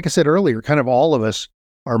 Like I said earlier, kind of all of us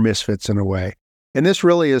are misfits in a way. And this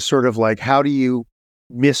really is sort of like, how do you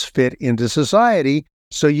misfit into society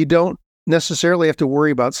so you don't necessarily have to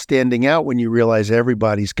worry about standing out when you realize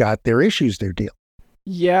everybody's got their issues they're dealing.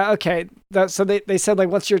 Yeah, okay. So they said like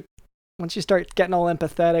once you start getting all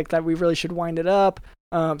empathetic that we really should wind it up.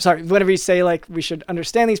 Whatever you say, like we should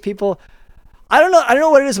understand these people. I don't know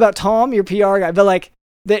what it is about Tom, your PR guy, but like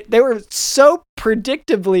they were so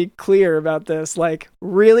predictably clear about this. Like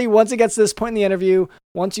really, once it gets to this point in the interview,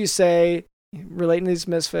 once you say relating to these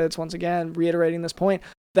misfits, once again reiterating this point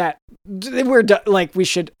that we're like we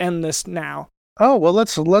should end this now. Oh well,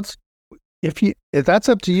 let's if that's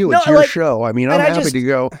up to you, it's your show. I mean, I'm happy to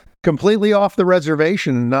go completely off the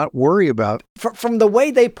reservation and not worry about. From the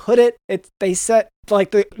way they put it, they said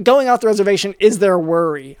like the going off the reservation is their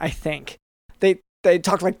worry. I think they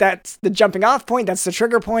talked like that's the jumping off point, that's the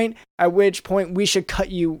trigger point, at which point we should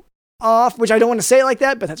cut you off. Which I don't want to say like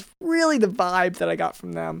that, but that's really the vibe that I got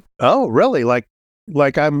from them. Oh, really? Like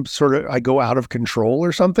I'm I go out of control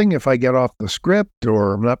or something if I get off the script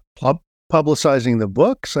or I'm not publicizing the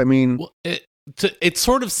books. I mean, well, it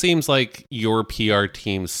sort of seems like your PR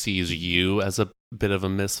team sees you as a bit of a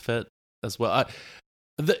misfit as well.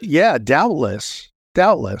 Yeah, doubtless.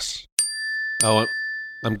 Oh,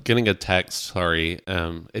 I'm getting a text. Sorry.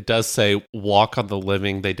 It does say, walk on the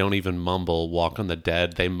living, they don't even mumble. Walk on the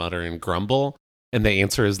dead, they mutter and grumble. And the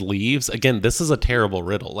answer is leaves. Again, this is a terrible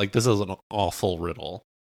riddle. Like, this is an awful riddle.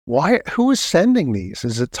 Why? Who is sending these?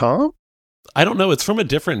 Is it Tom? I don't know. It's from a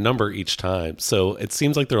different number each time. So it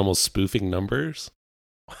seems like they're almost spoofing numbers.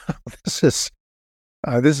 This has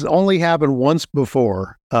only happened once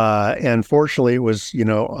before. And fortunately, it was,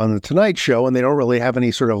 on the Tonight Show, and they don't really have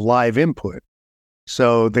any sort of live input.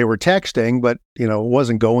 So they were texting, but, it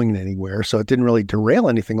wasn't going anywhere. So it didn't really derail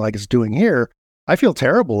anything like it's doing here. I feel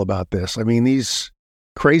terrible about this. I mean, these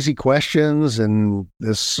crazy questions and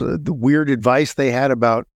this the weird advice they had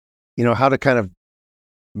about, how to kind of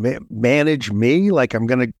manage me like I'm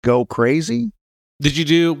going to go crazy. Did you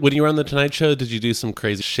do, when you were on the Tonight Show, did you do some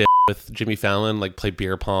crazy shit with Jimmy Fallon, like play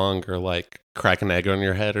beer pong or like crack an egg on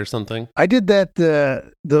your head or something? I did that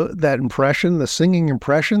that impression, the singing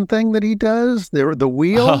impression thing that he does, the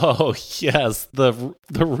wheel. Oh yes, the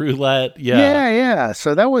roulette. Yeah.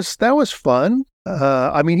 So that was fun.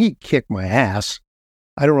 I mean, he kicked my ass.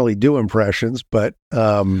 I don't really do impressions, but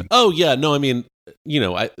oh yeah, no, I mean,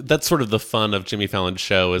 that's sort of the fun of Jimmy Fallon's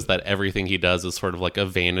show, is that everything he does is sort of like a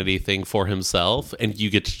vanity thing for himself, and you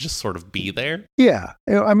get to just sort of be there. Yeah,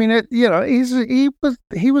 I mean,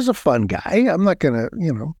 he was a fun guy. I'm not gonna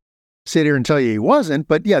sit here and tell you he wasn't,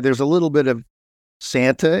 but yeah, there's a little bit of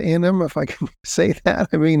Santa in him, if I can say that.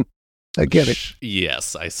 I mean, I get it.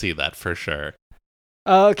 Yes, I see that for sure.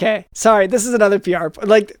 Okay, sorry. This is another PR.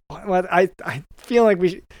 Like, what I feel like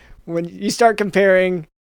when you start comparing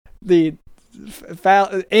the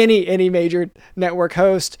any major network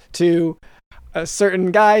host to a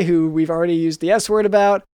certain guy who we've already used the S word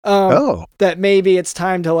about, that maybe it's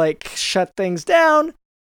time to like shut things down.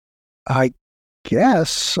 I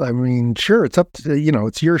guess. I mean, sure. It's up to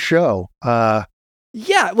it's your show.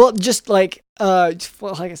 Yeah. Well, just like like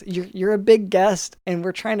I said, you're a big guest, and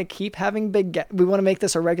we're trying to keep having big guests. We want to make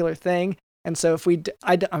this a regular thing, and so if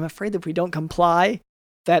I'm afraid that if we don't comply,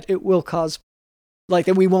 that it will cause. Like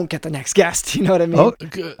that we won't get the next guest. You know what I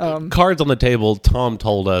mean? Cards on the table. Tom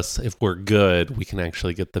told us if we're good, we can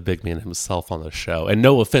actually get the big man himself on the show. And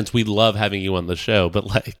no offense, we love having you on the show, but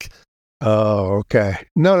like... Oh, okay.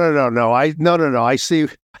 No. I see.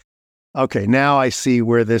 Okay, now I see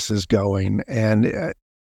where this is going. And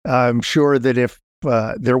I'm sure that if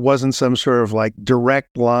there wasn't some sort of like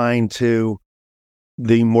direct line to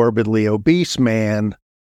the morbidly obese man,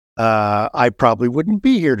 I probably wouldn't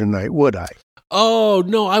be here tonight, would I? Oh,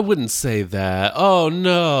 no, I wouldn't say that. Oh,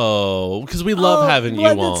 no, because we love having you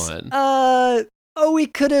on. We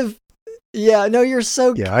could have. Yeah, no, you're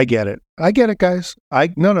so. Yeah, I get it, guys. No.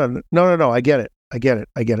 I get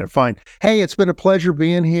it. Fine. Hey, it's been a pleasure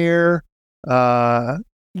being here.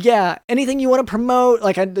 Yeah, anything you want to promote,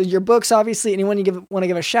 like your books, obviously. Anyone you want to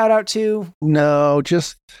give a shout out to? No,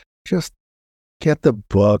 just get the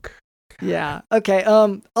book. Yeah. Okay.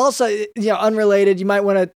 Also, unrelated, you might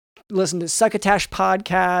want to listen to Succotash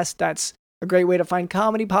podcast. That's a great way to find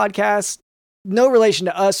comedy podcasts. No relation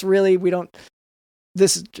to us, really. We're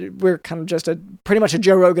kind of just pretty much a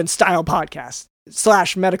Joe Rogan style podcast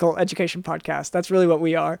 / medical education podcast. That's really what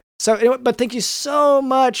we are. So, anyway, but thank you so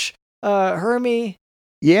much, Hermy.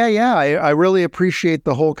 Yeah. I really appreciate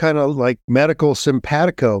the whole kind of like medical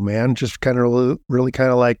simpatico, man. Just kind of really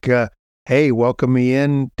kind of like, hey, welcome me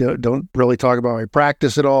in. Don't really talk about my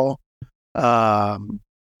practice at all.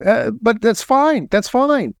 But that's fine.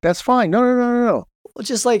 No.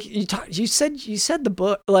 Just like you said the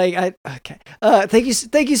book. Like okay. Thank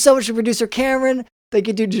you so much to producer Cameron. Thank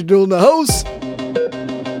you to Jadul in the host.